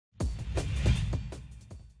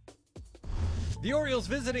The Orioles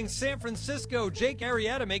visiting San Francisco. Jake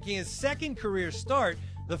Arrieta making his second career start.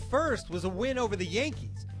 The first was a win over the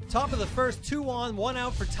Yankees. Top of the first, 2 on, 1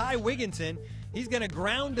 out for Ty Wigginton. He's going to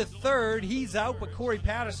ground to third. He's out, but Corey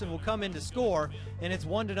Patterson will come in to score, and it's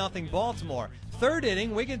 1-0 Baltimore. Third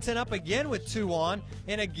inning, Wigginton up again with 2 on,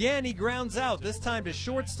 and again he grounds out, this time to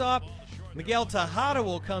shortstop. Miguel Tejada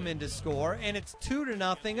will come in to score, and it's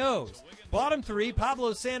 2-0 O's. Bottom 3,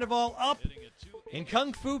 Pablo Sandoval up, and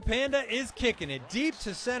Kung Fu Panda is kicking it deep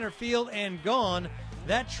to center field and gone.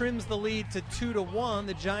 That trims the lead to 2-1.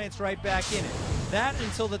 The Giants right back in it. That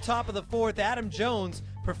until the top of the fourth. Adam Jones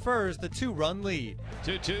prefers the 2-run lead.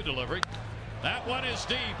 2-2 delivery. That one is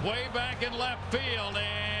deep, way back in left field,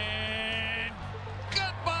 and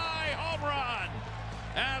goodbye, home run.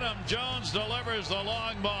 Adam Jones delivers the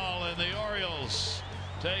long ball, and the Orioles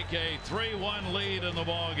take a 3-1 lead in the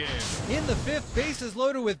ballgame. In the fifth, bases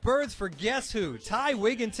loaded with birds for guess who? Ty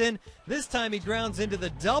Wigginton. This time he grounds into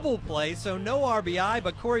the double play, so no RBI,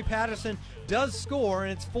 but Corey Patterson does score,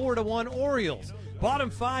 and it's 4-1 Orioles.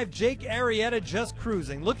 Bottom 5, Jake Arrieta just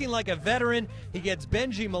cruising. Looking like a veteran. He gets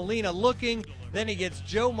Benji Molina looking. Then he gets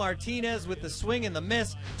Joe Martinez with the swing and the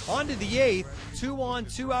miss. On to the 8th. 2 on,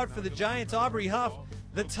 2 out for the Giants. Aubrey Huff,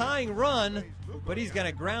 the tying run, but he's going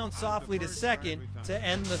to ground softly to second to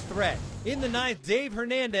end the threat. In the 9th, Dave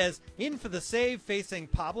Hernandez in for the save, facing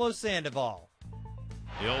Pablo Sandoval.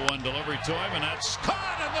 The 0-1 delivery to him, and that's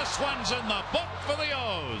caught, and this one's in the book for the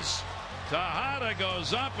O's. Tejada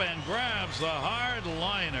goes up and grabs the hard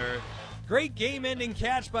liner. Great game-ending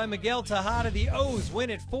catch by Miguel Tejada. The O's win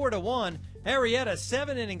it 4-1. Arrieta,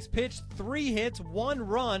 7 innings pitched, 3 hits, 1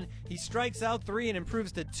 run. He strikes out 3 and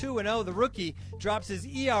improves to 2-0. The rookie drops his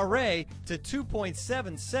ERA to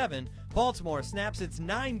 2.77. Baltimore snaps its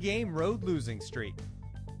 9-game road losing streak.